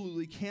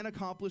absolutely can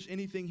accomplish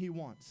anything he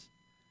wants.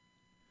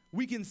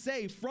 We can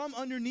say, from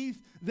underneath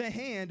the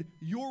hand,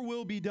 your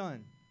will be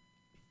done.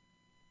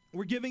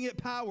 We're giving it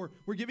power.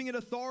 We're giving it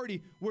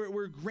authority.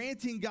 We're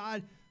granting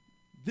God,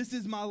 this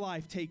is my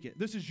life, take it.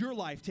 This is your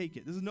life, take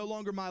it. This is no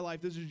longer my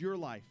life, this is your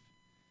life.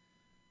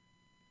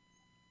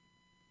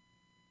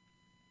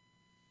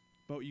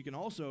 But you can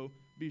also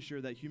be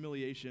sure that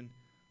humiliation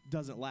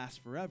doesn't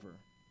last forever.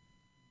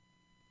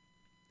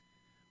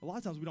 A lot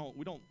of times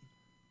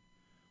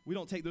we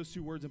don't take those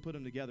two words and put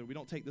them together. We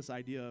don't take this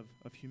idea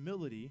of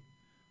humility,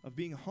 of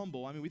being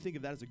humble. I mean, we think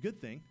of that as a good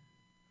thing.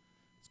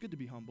 It's good to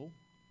be humble.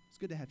 It's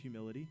good to have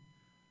humility.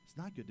 It's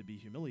not good to be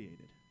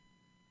humiliated.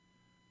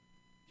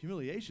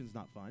 Humiliation's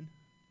not fun.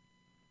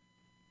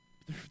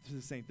 But they're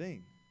the same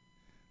thing.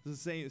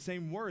 It's the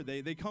same word.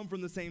 They come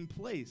from the same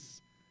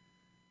place.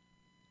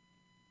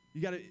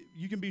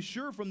 You can be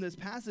sure from this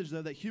passage,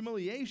 though, that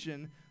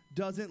humiliation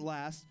doesn't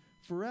last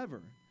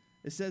forever.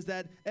 It says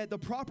that at the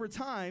proper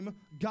time,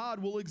 God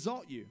will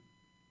exalt you.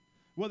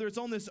 Whether it's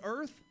on this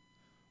earth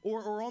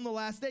or on the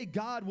last day,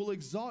 God will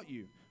exalt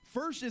you.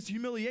 First is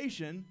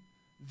humiliation,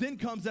 then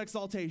comes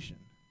exaltation.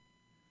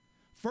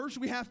 First,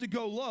 we have to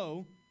go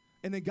low,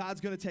 and then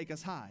God's going to take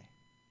us high.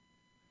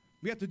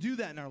 We have to do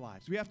that in our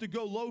lives. We have to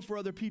go low for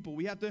other people.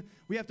 We have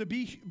to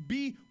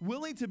be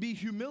willing to be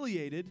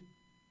humiliated,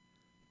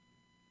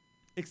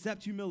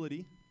 accept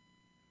humility,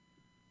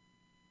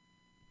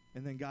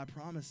 and then God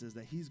promises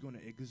that he's going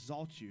to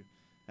exalt you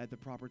at the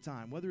proper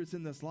time. Whether it's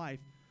in this life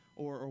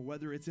or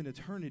whether it's in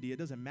eternity, it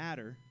doesn't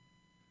matter.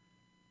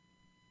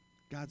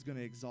 God's going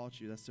to exalt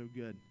you. That's so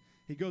good.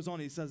 He goes on,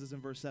 he says this in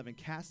verse 7,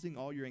 casting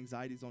all your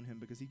anxieties on him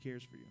because he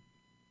cares for you.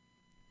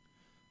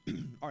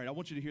 All right, I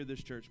want you to hear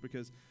this, church,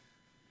 because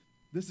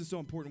this is so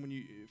important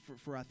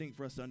for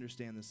us to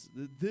understand this.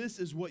 This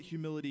is what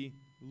humility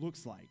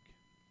looks like.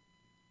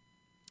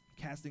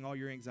 Casting all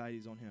your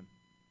anxieties on him.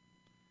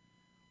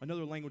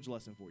 Another language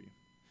lesson for you.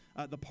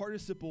 The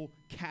participle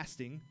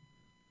casting,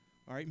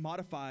 all right,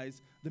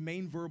 modifies the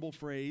main verbal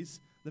phrase,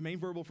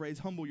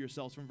 humble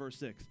yourselves from verse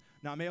 6.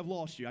 Now, I may have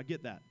lost you. I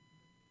get that.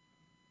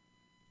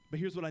 But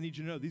here's what I need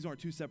you to know. These aren't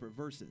two separate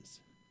verses.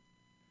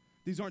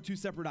 These aren't two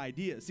separate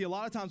ideas. See, a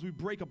lot of times we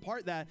break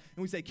apart that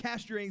and we say,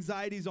 cast your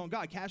anxieties on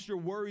God, cast your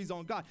worries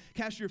on God,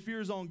 cast your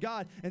fears on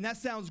God, and that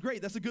sounds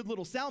great. That's a good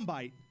little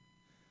soundbite.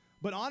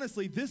 But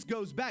honestly, this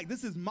goes back.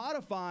 This is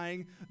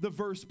modifying the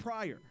verse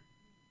prior.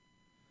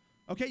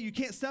 Okay, you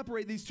can't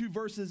separate these two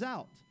verses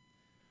out.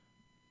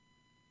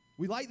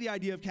 We like the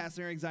idea of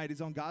casting our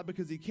anxieties on God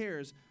because he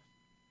cares,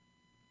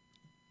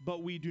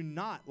 but we do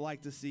not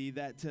like to see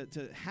that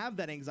to have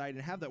that anxiety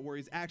and have that worry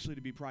is actually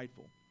to be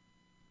prideful.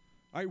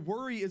 All right,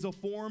 worry is a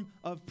form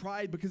of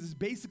pride because it's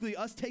basically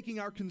us taking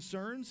our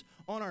concerns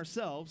on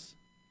ourselves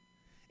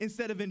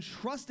instead of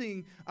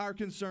entrusting our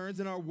concerns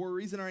and our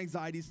worries and our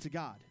anxieties to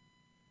God.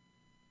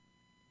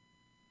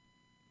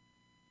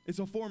 It's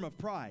a form of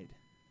pride.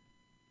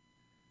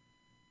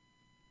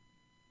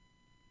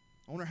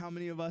 I wonder how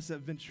many of us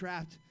have been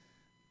trapped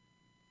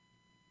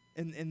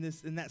in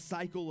that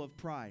cycle of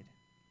pride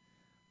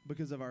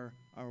because of our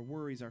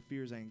worries, our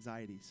fears,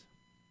 anxieties.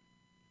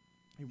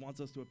 He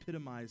wants us to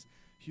epitomize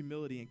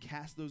humility and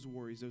cast those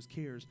worries, those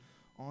cares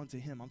onto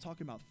him. I'm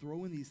talking about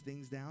throwing these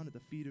things down at the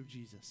feet of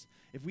Jesus.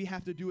 If we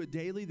have to do it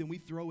daily, then we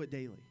throw it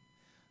daily.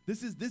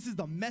 This is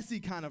the messy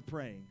kind of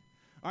praying.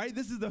 All right,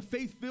 this is the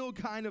faith-filled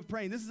kind of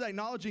praying. This is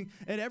acknowledging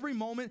at every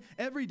moment,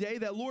 every day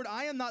that, Lord,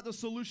 I am not the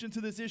solution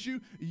to this issue.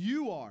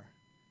 You are.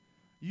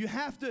 You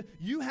have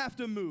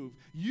to move.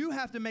 You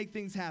have to make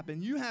things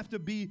happen. You have to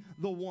be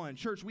the one.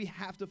 Church, we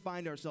have to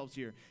find ourselves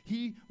here.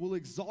 He will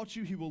exalt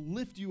you. He will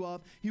lift you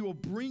up. He will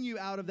bring you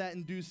out of that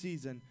in due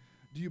season.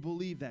 Do you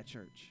believe that,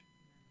 church?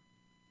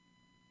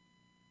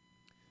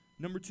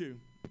 Number 2,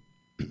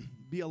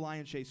 be a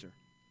lion chaser.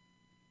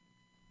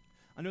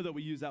 I know that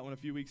we used that one a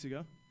few weeks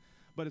ago,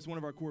 but it's one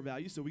of our core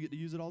values, so we get to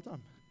use it all the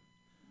time.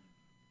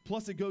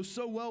 Plus, it goes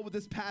so well with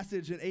this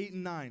passage in 8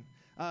 and 9.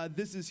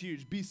 This is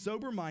huge. Be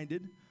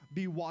sober-minded.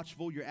 Be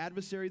watchful. Your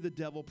adversary, the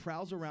devil,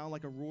 prowls around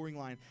like a roaring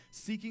lion,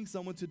 seeking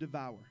someone to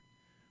devour.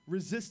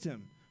 Resist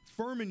him,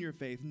 firm in your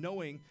faith,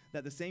 knowing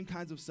that the same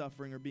kinds of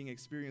suffering are being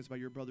experienced by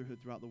your brotherhood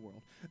throughout the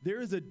world.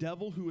 There is a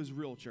devil who is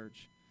real,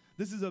 church.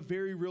 This is a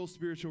very real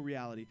spiritual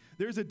reality.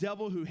 There's a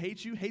devil who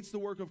hates you, hates the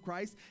work of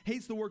Christ,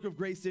 hates the work of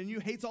grace in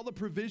you, hates all the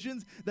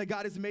provisions that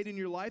God has made in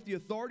your life, the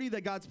authority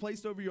that God's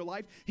placed over your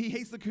life. He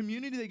hates the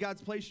community that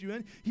God's placed you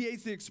in. He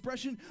hates the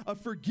expression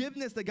of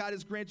forgiveness that God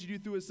has granted you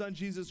through his son,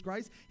 Jesus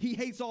Christ. He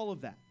hates all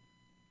of that.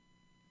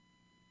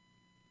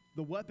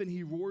 The weapon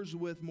he roars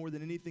with more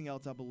than anything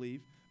else, I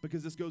believe,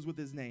 because this goes with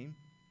his name,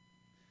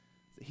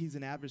 he's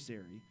an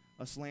adversary,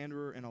 a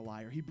slanderer, and a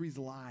liar. He breathes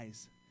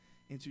lies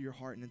into your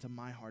heart and into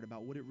my heart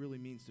about what it really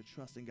means to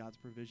trust in God's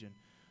provision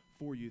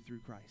for you through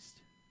Christ.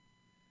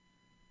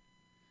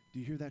 Do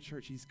you hear that,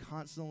 church? He's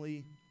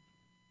constantly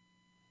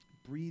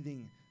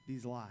breathing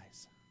these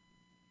lies.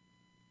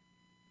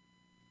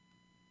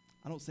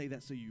 I don't say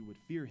that so you would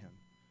fear him,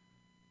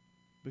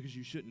 because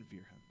you shouldn't fear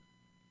him.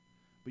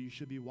 But you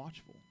should be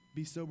watchful.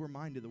 Be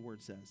sober-minded, the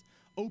word says.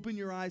 Open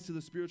your eyes to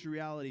the spiritual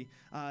reality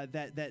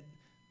that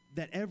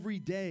every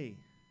day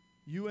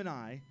you and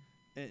I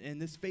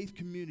and this faith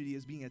community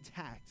is being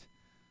attacked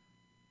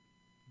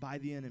by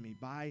the enemy,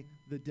 by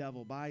the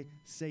devil, by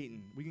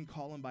Satan. We can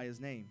call him by his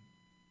name.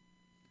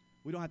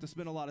 We don't have to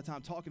spend a lot of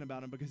time talking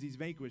about him because he's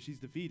vanquished, he's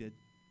defeated.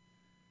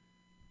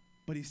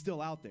 But he's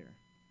still out there.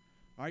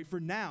 All right, for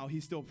now,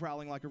 he's still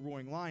prowling like a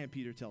roaring lion,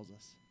 Peter tells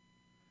us,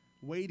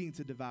 waiting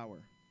to devour.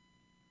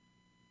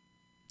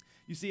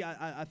 You see,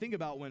 I think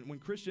about when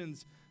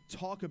Christians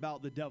talk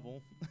about the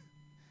devil,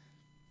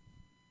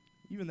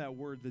 even that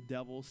word, the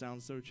devil,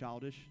 sounds so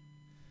childish.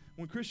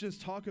 When Christians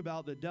talk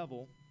about the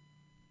devil,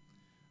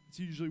 it's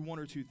usually one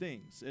or two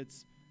things.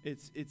 It's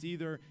It's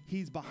either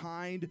he's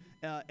behind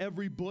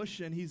every bush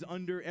and he's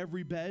under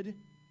every bed,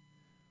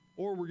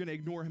 or we're going to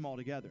ignore him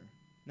altogether.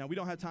 Now, we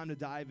don't have time to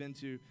dive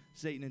into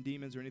Satan and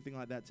demons or anything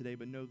like that today,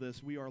 but know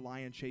this, we are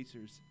lion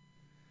chasers.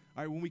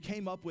 All right, when we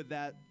came up with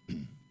that,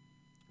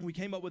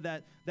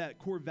 that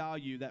core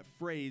value, that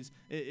phrase,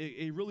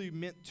 it really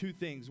meant two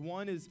things.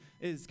 One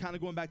is kind of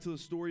going back to the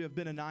story of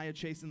Benaniah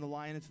chasing the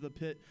lion into the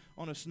pit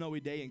on a snowy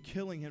day and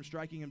killing him,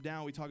 striking him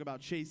down. We talk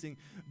about chasing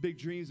big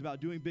dreams,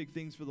 about doing big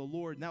things for the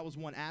Lord, and that was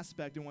one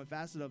aspect and one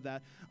facet of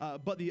that.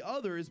 But the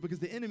other is because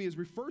the enemy is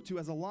referred to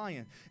as a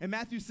lion. And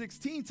Matthew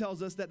 16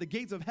 tells us that the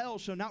gates of hell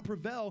shall not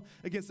prevail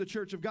against the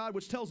church of God,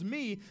 which tells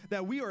me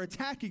that we are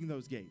attacking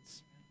those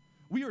gates.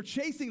 We are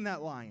chasing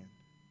that lion.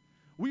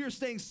 We are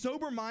staying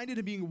sober-minded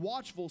and being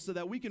watchful so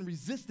that we can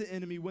resist the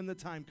enemy when the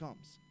time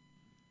comes.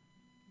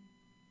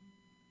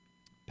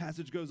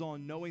 Passage goes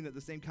on, knowing that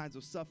the same kinds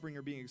of suffering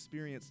are being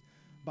experienced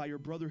by your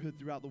brotherhood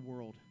throughout the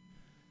world.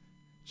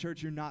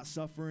 Church, you're not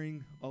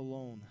suffering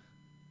alone.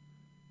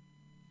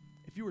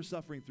 If you were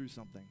suffering through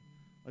something,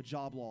 a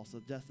job loss, a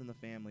death in the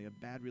family, a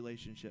bad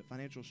relationship,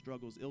 financial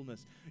struggles,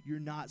 illness, you're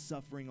not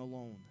suffering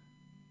alone.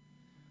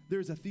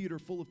 There's a theater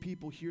full of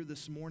people here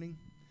this morning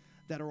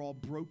that are all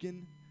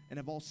broken and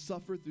have all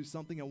suffered through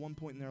something at one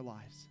point in their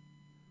lives.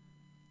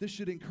 This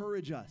should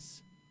encourage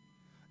us.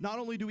 Not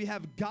only do we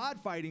have God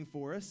fighting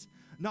for us,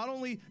 not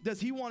only does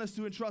he want us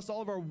to entrust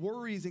all of our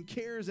worries and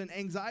cares and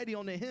anxiety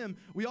onto him,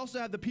 we also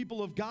have the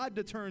people of God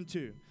to turn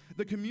to,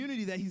 the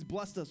community that he's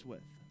blessed us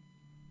with.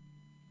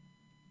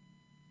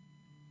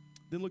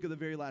 Then look at the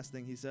very last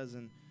thing he says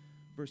in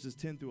verses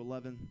 10 through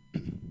 11.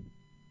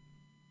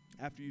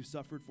 After you've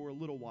suffered for a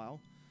little while,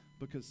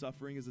 because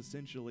suffering is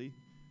essentially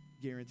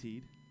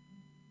guaranteed,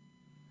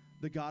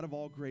 the God of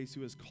all grace,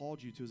 who has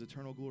called you to his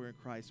eternal glory in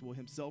Christ, will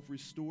himself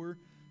restore,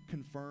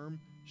 confirm,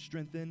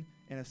 strengthen,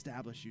 and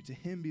establish you. To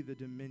him be the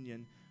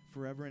dominion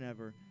forever and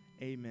ever.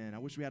 Amen. I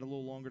wish we had a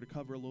little longer to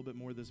cover a little bit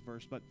more of this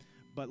verse, but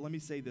let me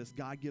say this.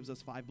 God gives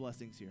us 5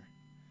 blessings here.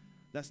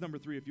 That's number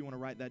 3 if you want to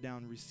write that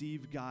down.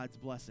 Receive God's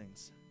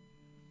blessings.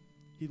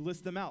 He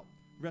lists them out.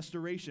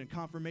 Restoration,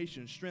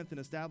 confirmation, strength, and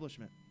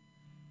establishment.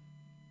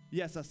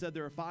 Yes, I said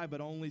there are 5,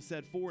 but I only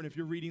said 4. And if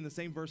you're reading the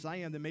same verse I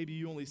am, then maybe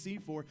you only see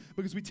 4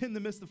 because we tend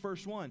to miss the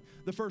first one.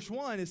 The first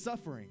one is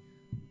suffering.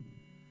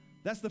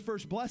 That's the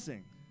first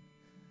blessing,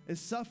 is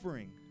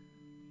suffering.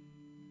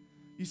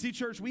 You see,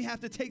 church, we have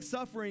to take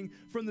suffering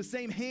from the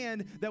same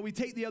hand that we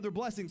take the other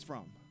blessings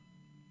from.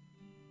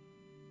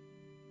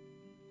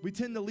 We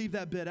tend to leave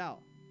that bit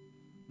out,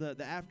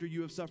 the after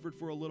you have suffered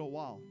for a little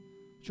while.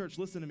 Church,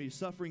 listen to me.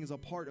 Suffering is a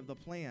part of the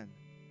plan.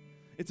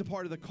 It's a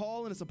part of the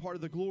call, and it's a part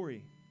of the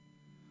glory.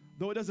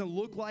 Though it doesn't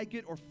look like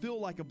it or feel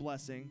like a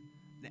blessing,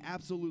 it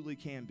absolutely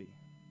can be.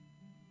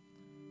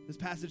 This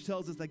passage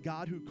tells us that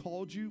God who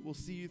called you will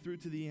see you through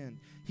to the end.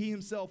 He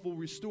himself will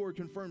restore,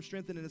 confirm,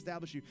 strengthen, and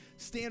establish you.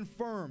 Stand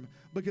firm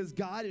because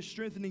God is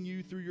strengthening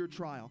you through your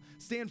trial.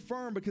 Stand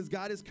firm because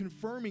God is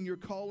confirming your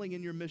calling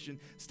and your mission.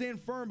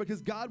 Stand firm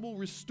because God will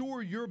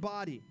restore your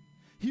body.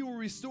 He will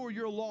restore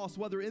your loss,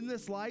 whether in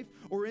this life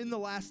or in the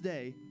last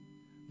day.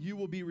 You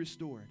will be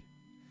restored.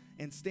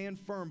 And stand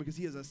firm because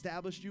he has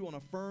established you on a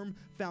firm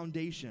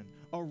foundation,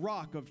 a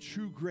rock of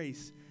true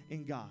grace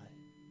in God.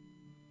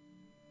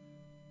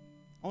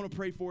 I want to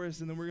pray for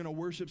us, and then we're going to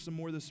worship some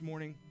more this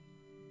morning.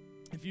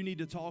 If you need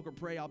to talk or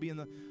pray, I'll be in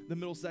the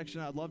middle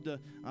section. I'd love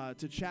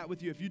to chat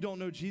with you. If you don't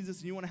know Jesus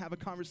and you want to have a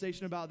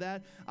conversation about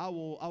that, I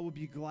will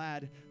be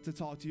glad to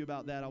talk to you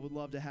about that. I would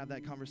love to have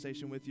that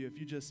conversation with you. If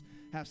you just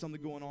have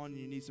something going on and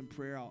you need some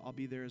prayer, I'll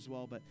be there as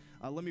well. But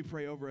let me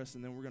pray over us,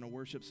 and then we're going to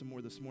worship some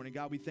more this morning.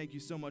 God, we thank you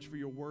so much for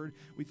your word.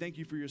 We thank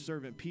you for your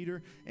servant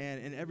Peter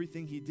and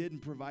everything he did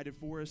and provided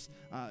for us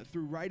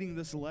through writing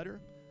this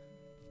letter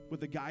with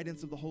the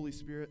guidance of the Holy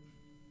Spirit.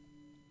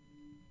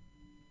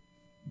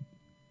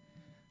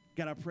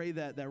 God, I pray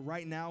that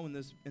right now in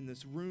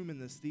this room, in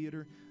this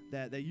theater,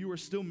 that you are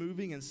still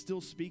moving and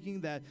still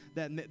speaking, that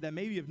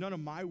maybe if none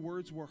of my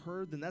words were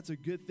heard, then that's a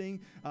good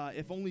thing,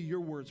 if only your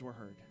words were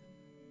heard.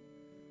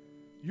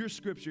 Your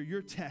scripture,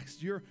 your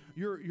text, your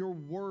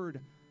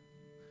word,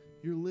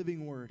 your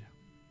living word.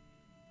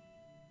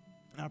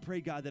 And I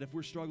pray, God, that if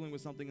we're struggling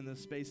with something in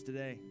this space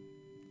today,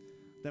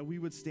 that we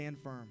would stand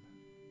firm.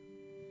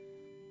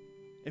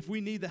 If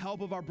we need the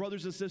help of our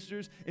brothers and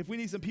sisters, if we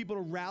need some people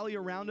to rally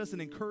around us and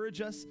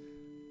encourage us,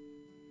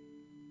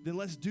 then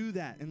let's do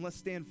that and let's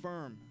stand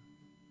firm.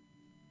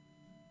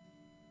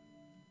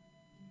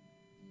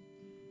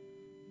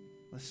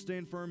 Let's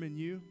stand firm in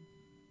you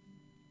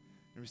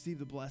and receive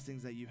the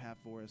blessings that you have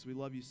for us. We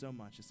love you so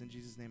much. It's in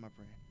Jesus' name I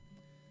pray.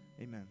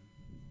 Amen.